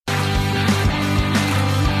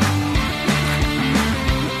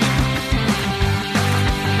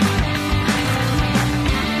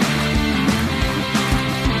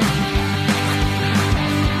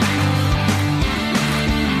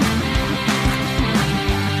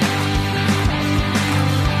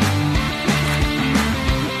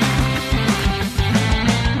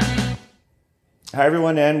Hi,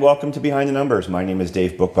 everyone, and welcome to Behind the Numbers. My name is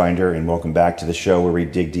Dave Bookbinder, and welcome back to the show where we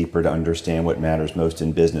dig deeper to understand what matters most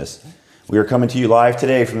in business. We are coming to you live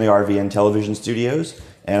today from the RVN Television Studios,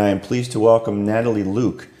 and I am pleased to welcome Natalie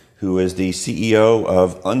Luke, who is the CEO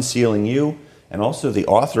of Unsealing You and also the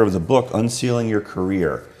author of the book Unsealing Your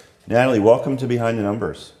Career. Natalie, welcome to Behind the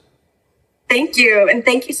Numbers. Thank you, and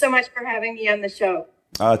thank you so much for having me on the show.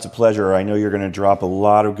 It's a pleasure. I know you're going to drop a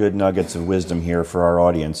lot of good nuggets of wisdom here for our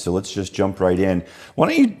audience, so let's just jump right in. Why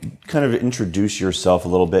don't you kind of introduce yourself a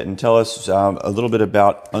little bit and tell us a little bit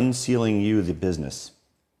about Unsealing You, the business?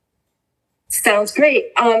 Sounds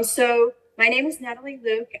great. So my name is Natalie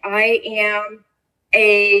Luke. I am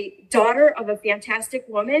a daughter of a fantastic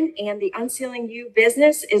woman, and the Unsealing You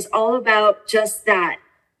business is all about just that,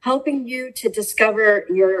 helping you to discover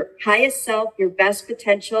your highest self, your best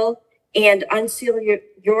potential, and unseal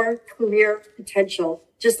your career potential,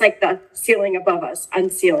 just like the ceiling above us,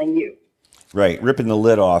 unsealing you. Right, ripping the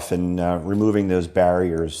lid off and removing those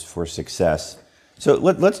barriers for success. So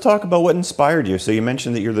let's talk about what inspired you. So you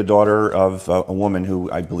mentioned that you're the daughter of a woman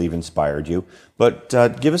who I believe inspired you, but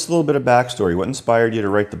give us a little bit of backstory. What inspired you to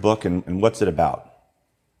write the book, and what's it about?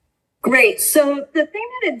 Great. So the thing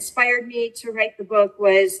that inspired me to write the book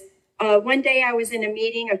was one day I was in a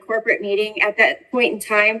meeting, a corporate meeting. At that point in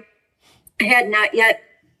time, I had not yet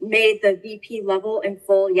made the VP level in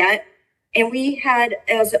full yet. And we had,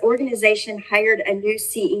 as an organization, hired a new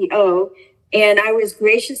CEO. And I was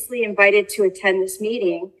graciously invited to attend this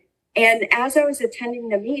meeting. And as I was attending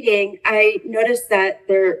the meeting, I noticed that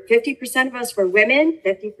 50% of us were women,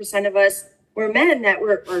 50% of us were men that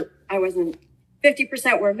were, or I wasn't,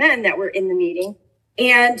 50% were men that were in the meeting.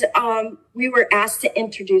 And we were asked to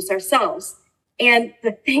introduce ourselves. And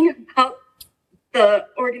the thing about the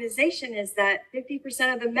organization is that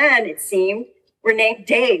 50% of the men, it seemed, were named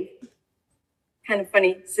Dave. Kind of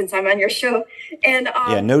funny since I'm on your show. And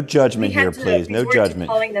yeah, no judgment here, please. No judgment.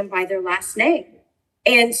 Calling them by their last name.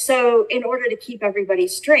 And so in order to keep everybody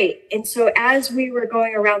straight. And so as we were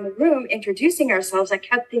going around the room introducing ourselves, I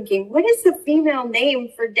kept thinking, what is the female name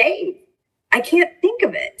for Dave? I can't think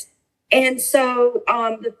of it. And so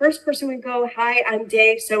the first person would go, hi, I'm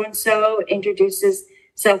Dave, so-and-so, introduces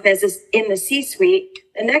self as is in the C-suite.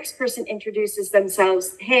 The next person introduces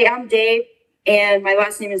themselves. Hey, I'm Dave, and my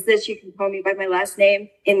last name is this. You can call me by my last name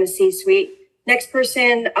in the C-suite. Next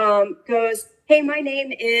person goes, hey, my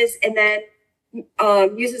name is, and then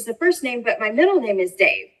uses the first name, but my middle name is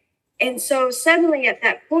Dave. And so suddenly at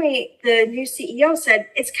that point, the new CEO said,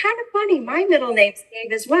 it's kind of funny. My middle name's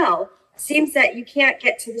Dave as well. Seems that you can't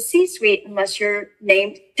get to the C-suite unless you're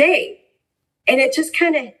named Dave. And it just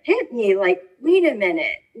kind of hit me like, wait a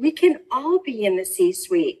minute, we can all be in the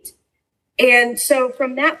C-suite. And so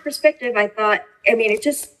from that perspective, I thought, it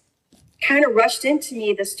just kind of rushed into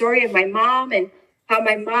me, the story of my mom and how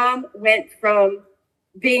my mom went from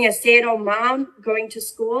being a stay-at-home mom, going to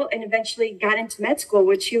school, and eventually got into med school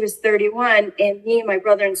when she was 31. And me and my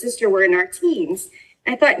brother and sister were in our teens.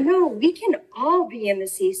 And I thought, no, we can all be in the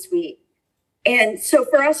C-suite. And so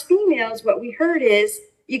for us females, what we heard is,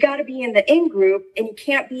 you got to be in the in group, and you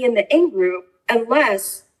can't be in the in group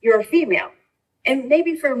unless you're a female. And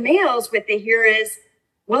maybe for males, what they hear is,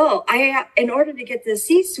 well, in order to get to the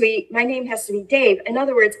C-suite, my name has to be Dave. In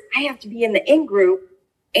other words, I have to be in the in group,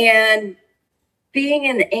 and being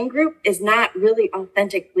in the in group is not really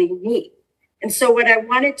authentically me. And so what I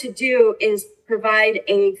wanted to do is provide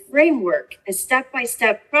a framework, a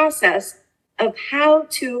step-by-step process of how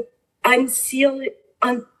to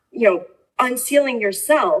unsealing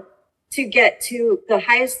yourself to get to the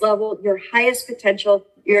highest level, your highest potential,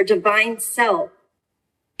 your divine self,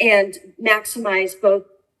 and maximize both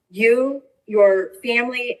you, your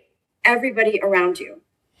family, everybody around you.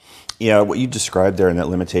 Yeah, what you described there in that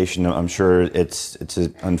limitation, I'm sure it's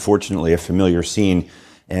unfortunately a familiar scene.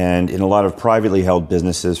 And in a lot of privately held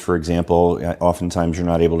businesses, for example, oftentimes you're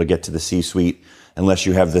not able to get to the C-suite unless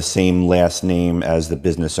you have the same last name as the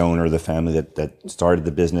business owner, the family that started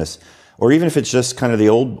the business. Or even if it's just kind of the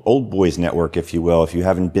old boys network, if you will, if you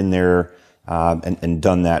haven't been there and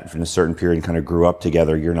done that in a certain period and kind of grew up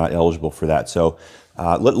together, you're not eligible for that. So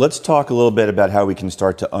let's talk a little bit about how we can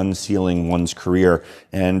start to unsealing one's career.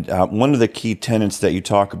 And one of the key tenets that you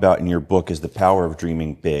talk about in your book is the power of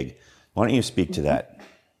dreaming big. Why don't you speak to that?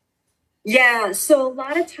 Yeah, so a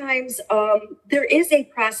lot of times there is a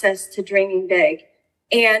process to dreaming big.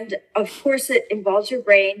 And of course, it involves your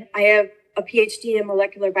brain. I have a PhD in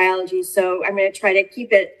molecular biology, so I'm going to try to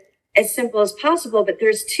keep it as simple as possible. But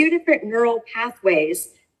there's two different neural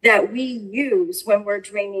pathways that we use when we're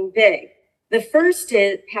dreaming big. The first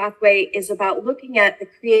pathway is about looking at the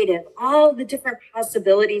creative, all the different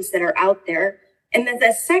possibilities that are out there, And then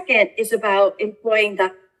the second is about employing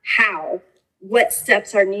the how, what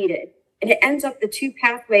steps are needed. And it ends up the two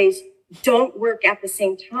pathways don't work at the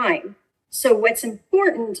same time. So what's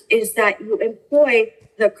important is that you employ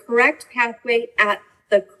the correct pathway at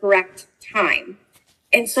the correct time.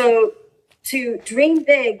 And so to dream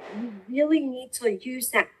big, you really need to use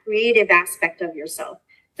that creative aspect of yourself,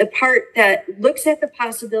 the part that looks at the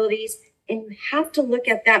possibilities, and you have to look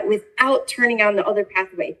at that without turning on the other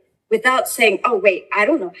pathway, without saying, oh, wait, I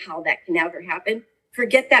don't know how that can ever happen.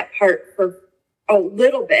 Forget that part for a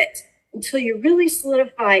little bit until you really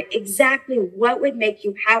solidify exactly what would make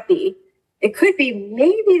you happy. It could be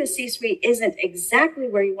maybe the C-suite isn't exactly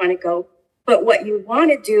where you want to go, but what you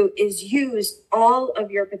want to do is use all of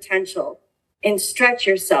your potential and stretch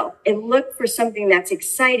yourself and look for something that's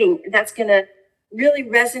exciting, that's going to really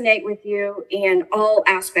resonate with you and all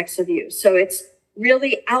aspects of you. So it's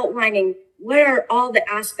really outlining what are all the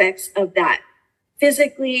aspects of that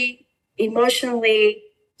physically, emotionally,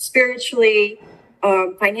 spiritually,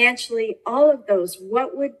 financially, all of those.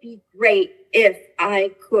 What would be great if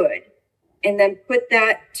I could? And then put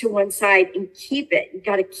that to one side and keep it. You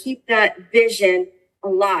got to keep that vision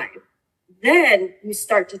alive. Then you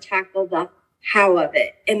start to tackle the how of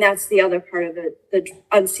it. And that's the other part of the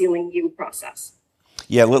unsealing you process.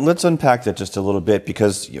 Yeah, let's unpack that just a little bit,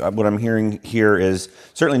 because what I'm hearing here is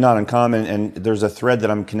certainly not uncommon, and there's a thread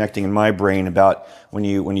that I'm connecting in my brain about when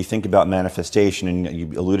you think about manifestation, and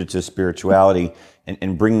you alluded to spirituality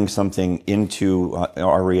and bringing something into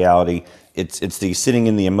our reality. It's the sitting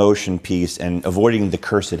in the emotion piece and avoiding the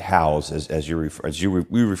cursed hows,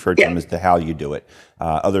 we refer to them as the how you do it.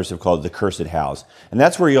 Others have called it the cursed hows, and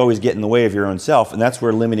that's where you always get in the way of your own self, and that's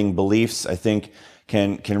where limiting beliefs, I think,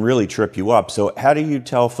 can really trip you up. So how do you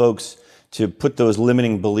tell folks to put those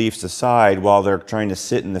limiting beliefs aside while they're trying to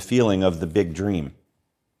sit in the feeling of the big dream?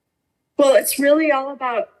 Well, it's really all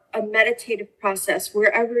about a meditative process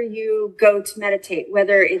wherever you go to meditate,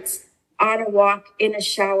 whether it's on a walk, in a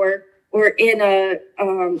shower, or in a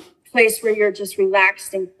place where you're just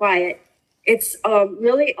relaxed and quiet. It's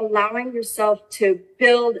really allowing yourself to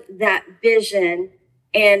build that vision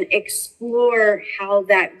and explore how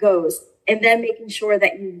that goes. And then making sure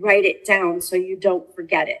that you write it down so you don't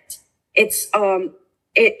forget it. It's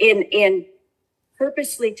in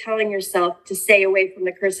purposely telling yourself to stay away from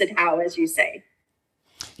the cursed how, as you say.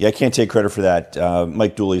 Yeah, I can't take credit for that.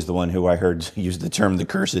 Mike Dooley is the one who I heard use the term the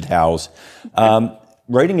cursed hows.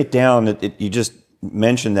 Writing it down, you just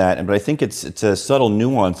mentioned that, but I think it's a subtle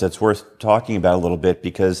nuance that's worth talking about a little bit,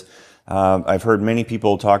 because I've heard many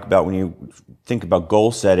people talk about when you think about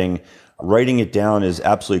goal setting, writing it down is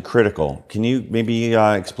absolutely critical. Can you maybe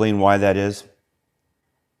explain why that is?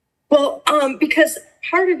 Well, because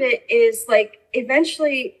part of it is like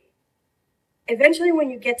eventually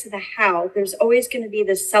when you get to the how, there's always going to be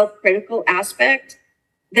this self-critical aspect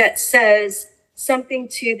that says something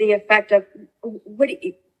to the effect of, what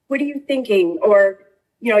are you thinking? Or,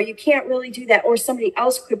 you can't really do that. Or somebody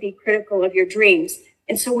else could be critical of your dreams.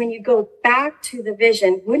 And so when you go back to the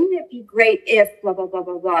vision, wouldn't it be great if blah, blah, blah,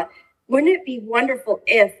 blah, blah? Wouldn't it be wonderful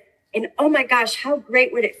if, and oh my gosh, how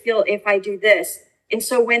great would it feel if I do this? And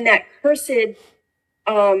so when that cursed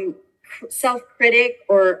self-critic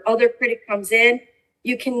or other critic comes in,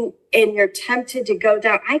 and you're tempted to go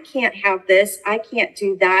down, I can't have this, I can't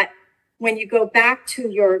do that. When you go back to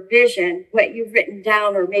your vision, what you've written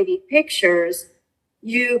down, or maybe pictures,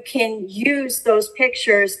 you can use those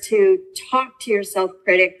pictures to talk to your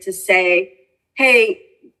self-critic to say, hey,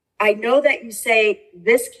 I know that you say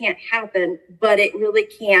this can't happen, but it really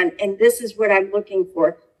can. And this is what I'm looking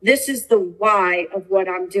for. This is the why of what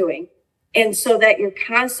I'm doing. And so that you're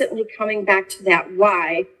constantly coming back to that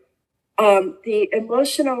why. The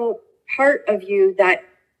emotional part of you that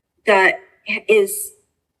is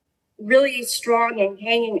really strong and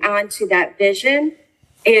hanging on to that vision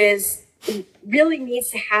really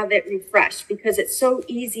needs to have it refreshed, because it's so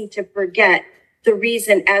easy to forget the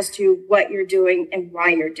reason as to what you're doing and why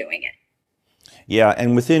you're doing it. Yeah,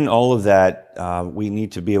 and within all of that, we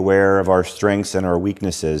need to be aware of our strengths and our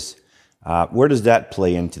weaknesses. Where does that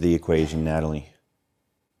play into the equation, Natalie?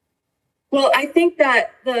 Well, I think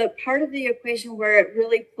that the part of the equation where it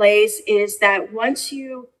really plays is that once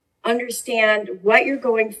you understand what you're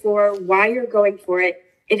going for, why you're going for it,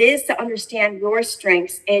 it is to understand your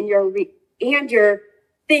strengths and your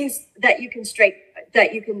things that you can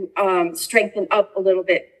strengthen up a little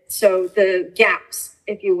bit. So the gaps,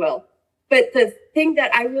 if you will. But the thing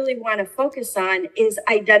that I really want to focus on is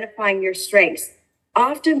identifying your strengths.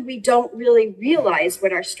 Often we don't really realize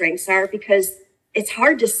what our strengths are because it's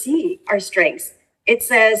hard to see our strengths. It's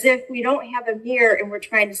as if we don't have a mirror and we're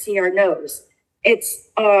trying to see our nose. It's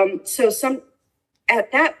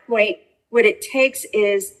at that point, what it takes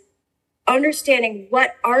is understanding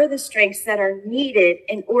what are the strengths that are needed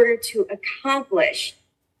in order to accomplish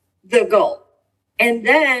the goal. And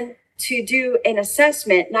then to do an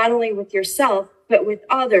assessment, not only with yourself, but with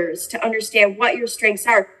others, to understand what your strengths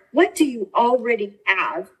are. What do you already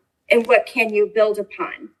have and what can you build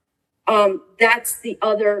upon? That's the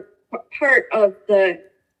other part of the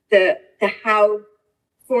how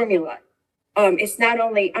formula. It's not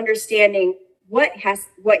only understanding what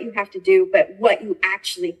you have to do, but what you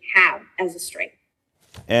actually have as a strength.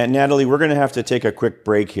 And Natalie, we're going to have to take a quick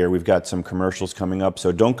break here. We've got some commercials coming up,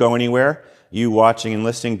 so don't go anywhere. You watching and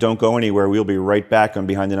listening, don't go anywhere. We'll be right back on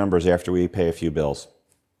Behind the Numbers after we pay a few bills.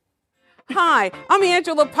 Hi, I'm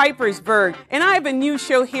Angela Pipersberg, and I have a new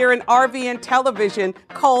show here in RVN Television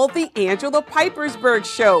called The Angela Pipersberg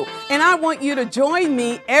Show. And I want you to join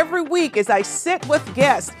me every week as I sit with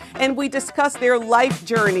guests and we discuss their life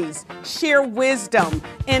journeys, share wisdom,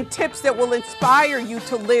 and tips that will inspire you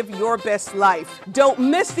to live your best life. Don't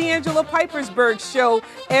miss The Angela Pipersberg Show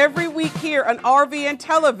every week here on RVN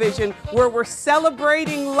Television, where we're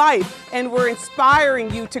celebrating life and we're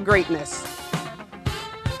inspiring you to greatness.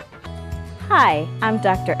 Hi, I'm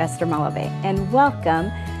Dr. Esther Malave, and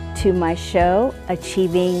welcome to my show,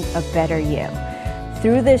 Achieving a Better You.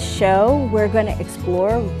 Through this show, we're going to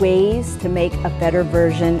explore ways to make a better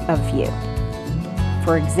version of you.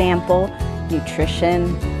 For example,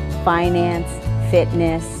 nutrition, finance,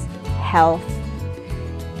 fitness, health.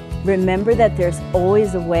 Remember that there's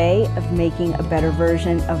always a way of making a better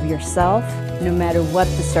version of yourself, no matter what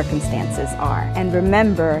the circumstances are. And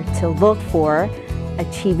remember to look for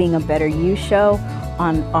Achieving a Better You show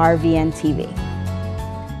on RVN TV.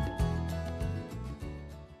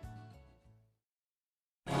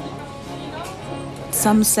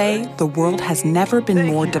 Some say the world has never been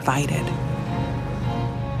more divided,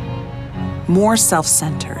 more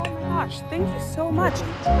self-centered, Gosh, thank you so much.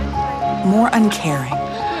 more uncaring,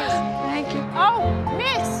 Thank you. Oh,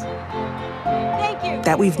 miss! Thank you.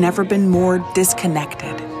 that we've never been more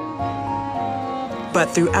disconnected. But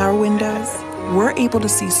through our windows, we're able to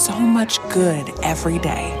see so much good every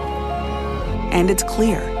day. And it's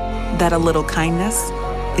clear that a little kindness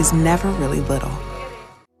is never really little.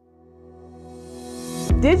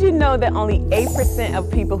 Did you know that only 8% of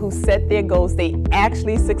people who set their goals, they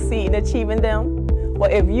actually succeed in achieving them?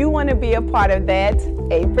 Well, if you want to be a part of that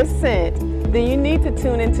 8%, then you need to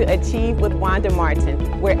tune in to Achieve with Wanda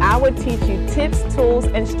Martin, where I will teach you tips, tools,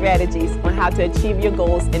 and strategies on how to achieve your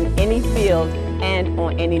goals in any field and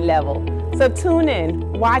on any level. So tune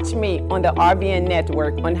in, watch me on the RVN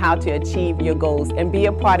network on how to achieve your goals and be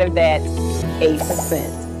a part of that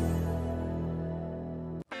 8%.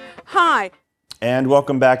 Hi. And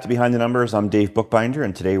welcome back to Behind the Numbers. I'm Dave Bookbinder,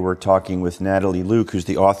 and today we're talking with Natalie Luke, who's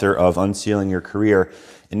the author of Unsealing Your Career.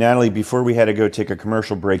 And Natalie, before we had to go take a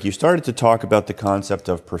commercial break, you started to talk about the concept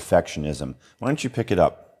of perfectionism. Why don't you pick it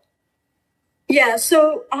up? Yeah,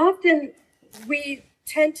 so often we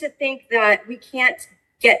tend to think that we can't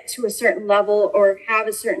get to a certain level or have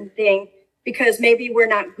a certain thing because maybe we're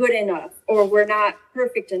not good enough or we're not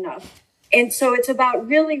perfect enough. And so it's about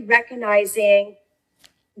really recognizing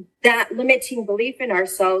that limiting belief in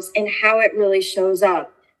ourselves and how it really shows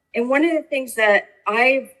up. And one of the things that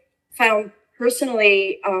I've found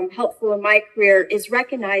personally helpful in my career is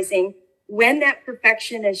recognizing when that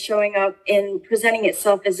perfection is showing up and presenting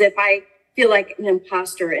itself as if I feel like an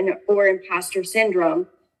imposter or imposter syndrome.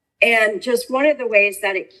 And just one of the ways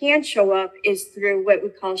that it can show up is through what we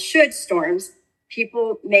call should storms.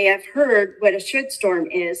 People may have heard what a should storm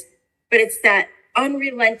is, but it's that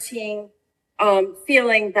unrelenting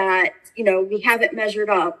feeling that, we haven't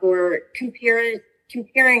measured up or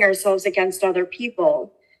comparing ourselves against other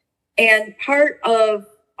people. And part of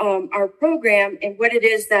our program and what it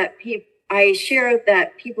is that I share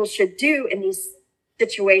that people should do in these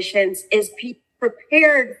situations is be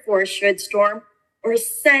prepared for a should storm or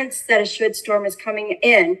sense that a should storm is coming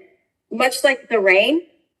in. Much like the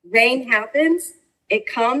rain happens, it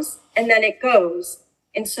comes, and then it goes.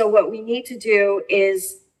 And so what we need to do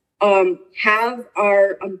is have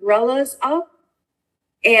our umbrellas up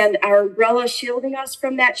and our umbrella shielding us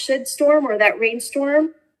from that should storm or that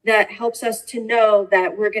rainstorm that helps us to know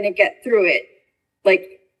that we're going to get through it.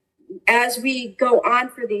 Like as we go on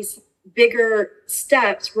for these bigger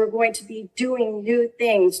steps, we're going to be doing new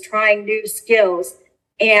things, trying new skills,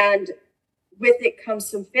 and with it comes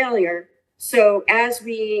some failure. So as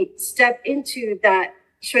we step into that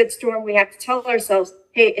should storm, we have to tell ourselves,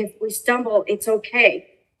 hey, if we stumble, it's okay.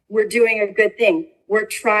 We're doing a good thing. We're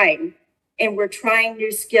trying. and we're trying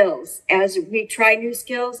new skills. As we try new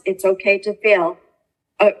skills, it's okay to fail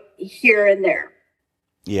here and there.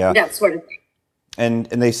 Yeah. That sort of thing. And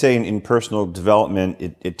they say in personal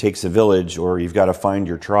development, it takes a village, or you've got to find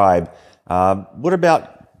your tribe. What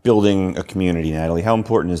about building a community, Natalie? How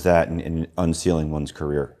important is that in unsealing one's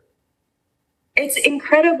career? It's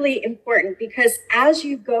incredibly important, because as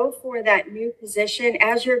you go for that new position,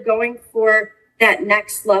 as you're going for that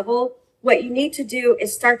next level, what you need to do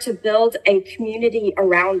is start to build a community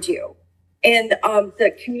around you. And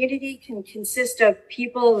the community can consist of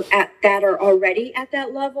people that are already at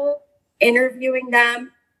that level, interviewing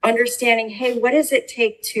them, understanding, hey, what does it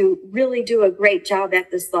take to really do a great job at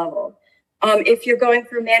this level? If you're going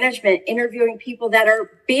for management, interviewing people that are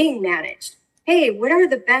being managed. Hey, what are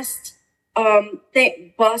the best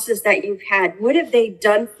bosses that you've had? What have they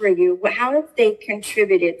done for you? How have they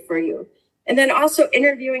contributed for you? And then also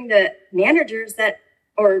interviewing the managers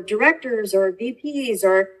or directors or VPs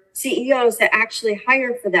or CEOs that actually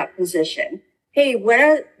hire for that position. Hey,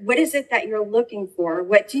 what is it that you're looking for?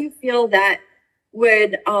 What do you feel that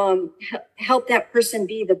would help that person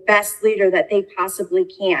be the best leader that they possibly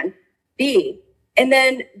can be? And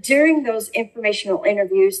then during those informational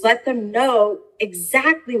interviews, let them know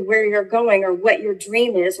exactly where you're going or what your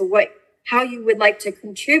dream is or how you would like to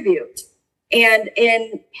contribute. And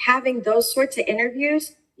in having those sorts of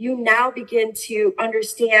interviews, you now begin to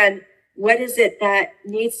understand what is it that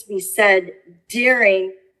needs to be said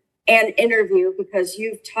during an interview, because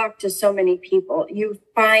you've talked to so many people. You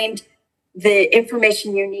find the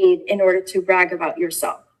information you need in order to brag about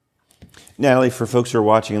yourself. Natalie, for folks who are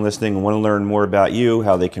watching and listening and want to learn more about you,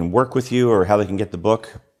 how they can work with you or how they can get the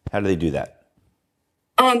book, how do they do that?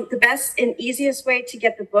 The best and easiest way to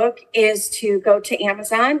get the book is to go to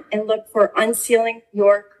Amazon and look for Unsealing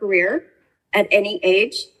Your Career at Any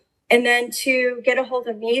Age. And then to get a hold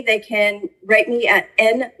of me, they can write me at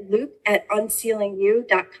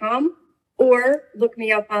nluke@unsealingyou.com or look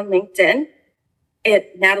me up on LinkedIn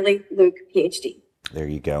at Natalie Luke, PhD. There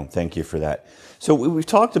you go. Thank you for that. So we've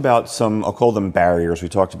talked about some, I'll call them barriers. We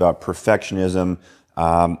talked about perfectionism.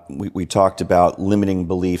 We talked about limiting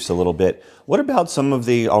beliefs a little bit. What about some of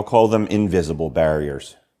the, I'll call them invisible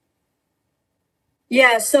barriers?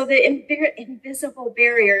 Yeah, so the invisible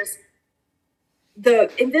barriers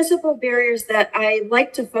that I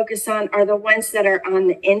like to focus on are the ones that are on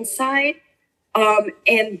the inside.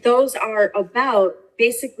 And those are about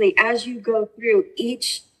basically as you go through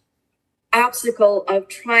each obstacle of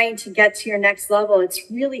trying to get to your next level, it's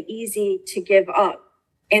really easy to give up.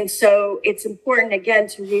 And so it's important, again,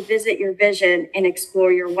 to revisit your vision and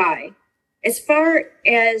explore your why. As far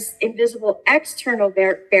as invisible external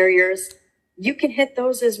barriers, you can hit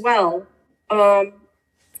those as well. As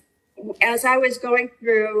I was going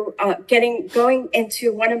through going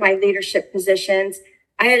into one of my leadership positions,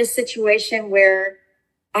 I had a situation where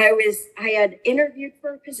I had interviewed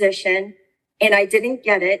for a position and I didn't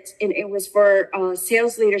get it. And it was for a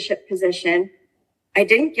sales leadership position. I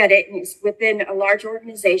didn't get it, and it's within a large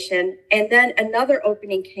organization. And then another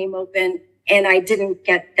opening came open and I didn't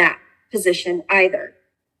get that position either.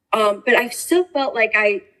 But I still felt like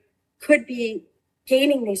I could be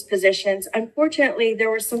gaining these positions. Unfortunately, there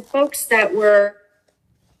were some folks that were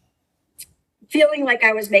feeling like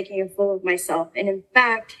I was making a fool of myself. And in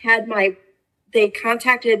fact, they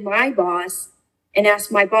contacted my boss and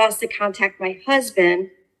asked my boss to contact my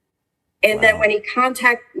husband. And Wow. then when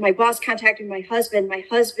my boss contacted my husband, my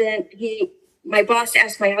boss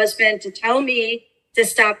asked my husband to tell me to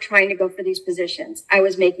stop trying to go for these positions. I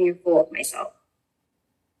was making a fool of myself.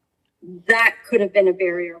 That could have been a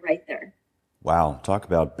barrier right there. Wow, talk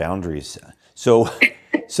about boundaries. So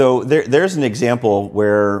there's an example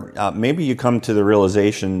where maybe you come to the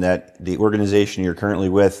realization that the organization you're currently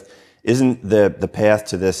with isn't the path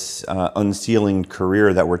to this unsealing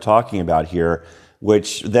career that we're talking about here,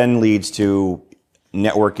 which then leads to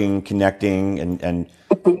networking, connecting, and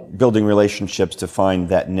building relationships to find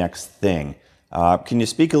that next thing. Can you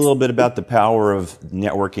speak a little bit about the power of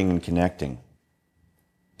networking and connecting?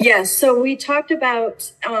 Yes. So we talked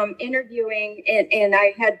about interviewing, and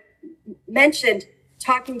I had mentioned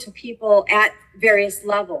talking to people at various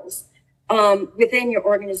levels within your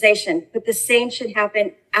organization, but the same should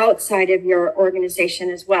happen outside of your organization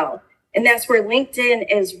as well. And that's where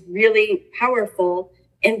LinkedIn is really powerful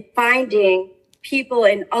in finding people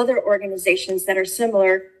in other organizations that are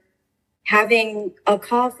similar, having a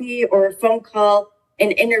coffee or a phone call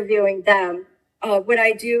and interviewing them. What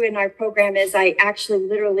I do in our program is I actually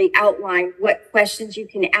literally outline what questions you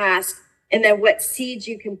can ask and then what seeds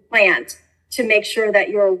you can plant to make sure that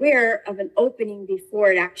you're aware of an opening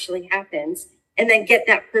before it actually happens. and then get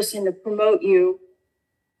that person to promote you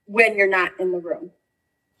when you're not in the room.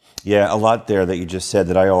 Yeah, a lot there that you just said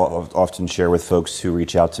that I often share with folks who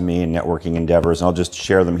reach out to me in networking endeavors, and I'll just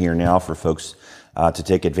share them here now for folks to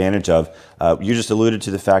take advantage of. You just alluded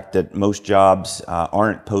to the fact that most jobs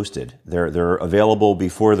aren't posted. They're available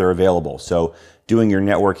before they're available. So doing your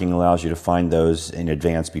networking allows you to find those in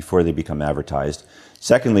advance before they become advertised.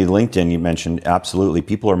 Secondly, LinkedIn, you mentioned, absolutely.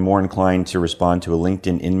 People are more inclined to respond to a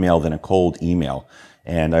LinkedIn email than a cold email.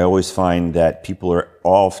 And I always find that people are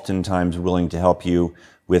oftentimes willing to help you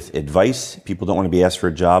with advice. People don't want to be asked for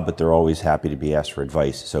a job, but they're always happy to be asked for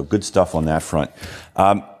advice. So good stuff on that front.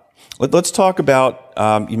 Let's talk about,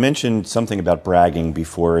 you mentioned something about bragging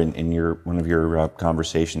before in one of your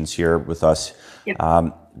conversations here with us. Yeah.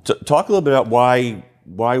 Talk a little bit about why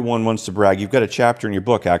one wants to brag. You've got a chapter in your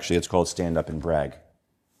book, actually. It's called Stand Up and Brag.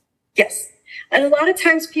 Yes. And a lot of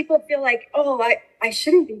times people feel like, oh, I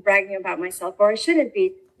shouldn't be bragging about myself, or I shouldn't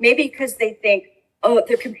be. Maybe because they think, oh,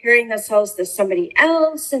 they're comparing themselves to somebody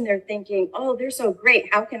else, and they're thinking, oh, they're so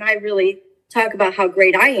great. How can I really talk about how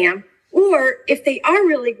great I am? Or if they are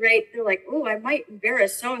really great, they're like, oh, I might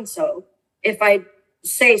embarrass so-and-so if I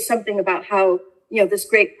say something about how, this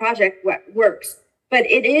great project works. But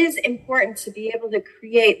it is important to be able to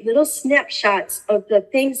create little snapshots of the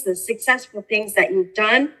things, the successful things that you've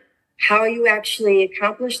done, how you actually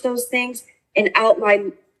accomplish those things, and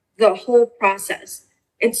outline the whole process.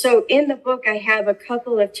 And so in the book, I have a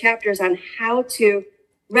couple of chapters on how to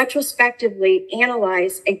retrospectively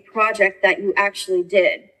analyze a project that you actually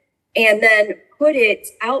did, and then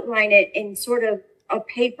outline it in sort of a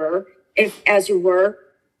paper, as you were,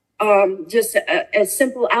 just a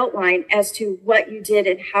simple outline as to what you did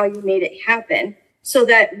and how you made it happen, so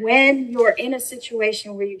that when you're in a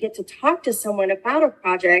situation where you get to talk to someone about a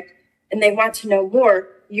project and they want to know more,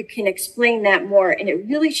 you can explain that more, and it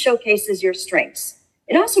really showcases your strengths.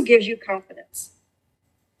 It also gives you confidence.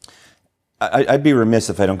 I'd be remiss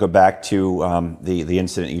if I don't go back to the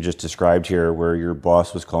incident you just described here, where your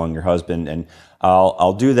boss was calling your husband, and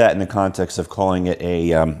I'll do that in the context of calling it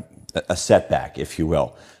a setback, if you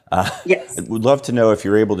will. Yes. I would love to know if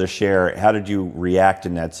you're able to share, how did you react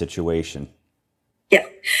in that situation? Yeah.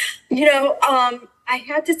 I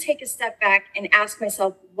had to take a step back and ask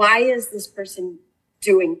myself, why is this person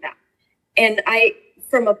doing that? And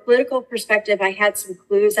from a political perspective, I had some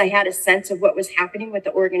clues. I had a sense of what was happening with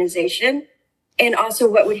the organization, and also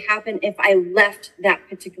what would happen if I left that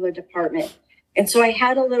particular department. And so I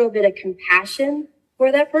had a little bit of compassion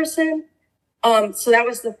for that person. So that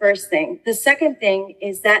was the first thing. The second thing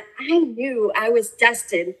is that I knew I was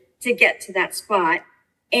destined to get to that spot,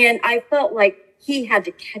 and I felt like he had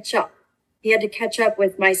to catch up. He had to catch up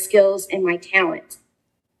with my skills and my talent.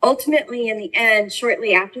 Ultimately, in the end,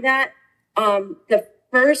 shortly after that, the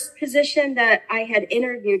first position that I had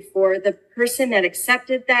interviewed for, the person that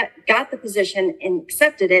got the position and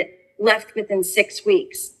accepted it, left within 6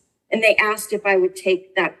 weeks. And they asked if I would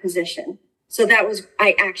take that position. So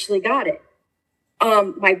I actually got it.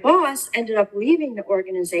 My boss ended up leaving the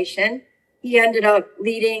organization. He ended up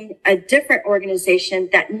leading a different organization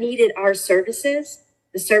that needed our services,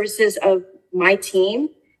 the services of my team.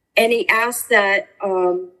 And he asked that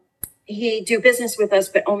he do business with us,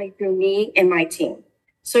 but only through me and my team.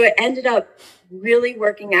 So it ended up really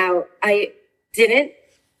working out. I didn't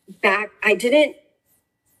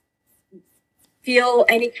feel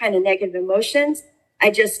any kind of negative emotions.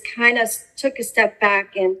 I just kind of took a step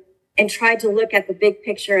back and tried to look at the big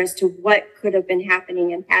picture as to what could have been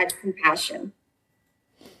happening, and had compassion.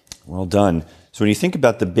 Well done. So when you think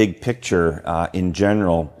about the big picture in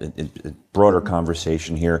general, broader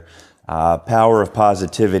conversation here, power of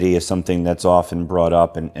positivity is something that's often brought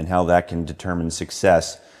up, and how that can determine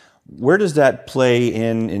success. Where does that play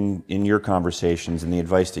in your conversations and the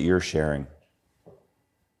advice that you're sharing?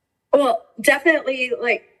 Well, definitely,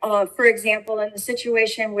 for example, in the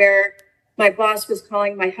situation where my boss was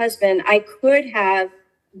calling my husband, I could have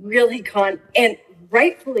really gone, and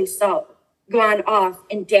rightfully so, gone off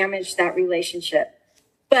and damaged that relationship.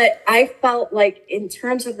 But I felt like, in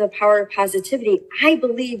terms of the power of positivity, I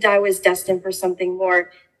believed I was destined for something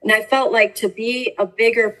more. And I felt like to be a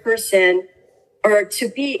bigger person, or to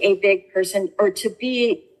be a big person, or to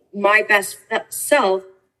be my best self,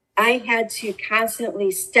 I had to constantly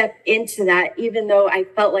step into that, even though I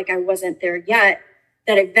felt like I wasn't there yet,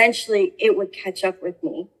 that eventually it would catch up with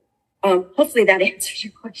me. Hopefully that answers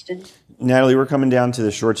your question. Natalie, we're coming down to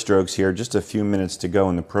the short strokes here, just a few minutes to go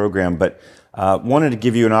in the program, but wanted to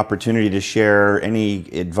give you an opportunity to share any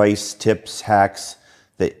advice, tips, hacks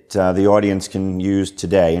that the audience can use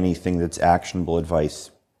today, anything that's actionable advice.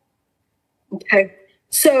 Okay.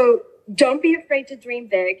 So don't be afraid to dream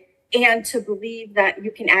big and to believe that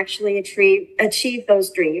you can actually achieve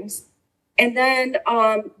those dreams. And then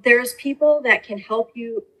there's people that can help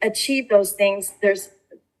you achieve those things.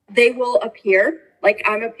 They will appear, like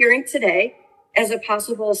I'm appearing today, as a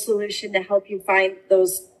possible solution to help you find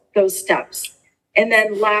those steps. And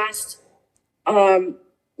then last,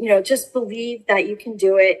 just believe that you can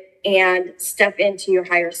do it and step into your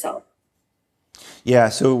higher self. Yeah,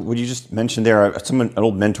 so what you just mentioned there, an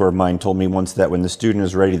old mentor of mine told me once that when the student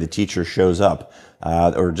is ready, the teacher shows up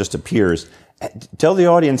or just appears. Tell the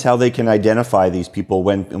audience how they can identify these people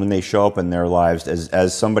when they show up in their lives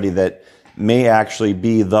as somebody that may actually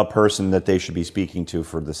be the person that they should be speaking to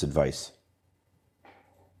for this advice.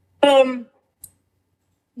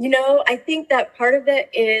 I think that part of it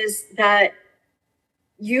is that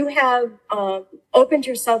you have opened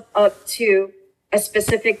yourself up to a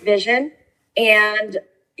specific vision, and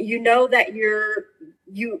you know that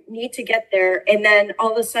you need to get there, and then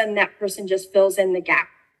all of a sudden that person just fills in the gap,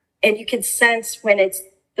 and you can sense when it's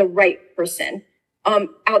the right person.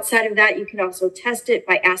 Outside of that, you can also test it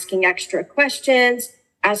by asking extra questions,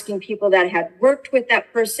 asking people that had worked with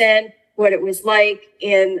that person, what it was like,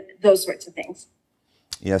 and those sorts of things.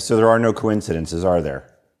 Yeah, so there are no coincidences, are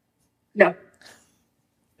there? No.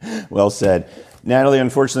 Well said. Natalie,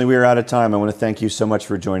 unfortunately, we are out of time. I want to thank you so much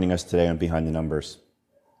for joining us today on Behind the Numbers.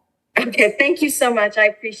 Okay, thank you so much. I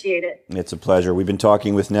appreciate it. It's a pleasure. We've been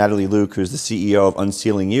talking with Natalie Luke, who's the CEO of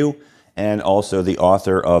Unsealing You and also the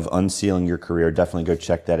author of Unsealing Your Career. Definitely go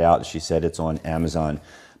check that out. As she said, it's on Amazon.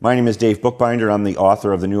 My name is Dave Bookbinder. I'm the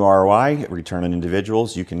author of The New ROI, Return on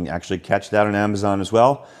Individuals. You can actually catch that on Amazon as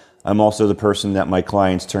well. I'm also the person that my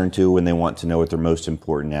clients turn to when they want to know what their most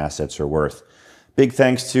important assets are worth. Big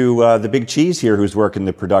thanks to the Big Cheese here, who's working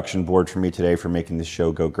the production board for me today, for making this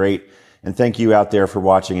show go great. And thank you out there for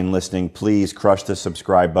watching and listening. Please crush the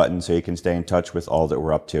subscribe button so you can stay in touch with all that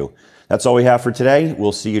we're up to. That's all we have for today.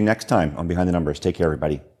 We'll see you next time on Behind the Numbers. Take care,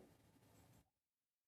 everybody.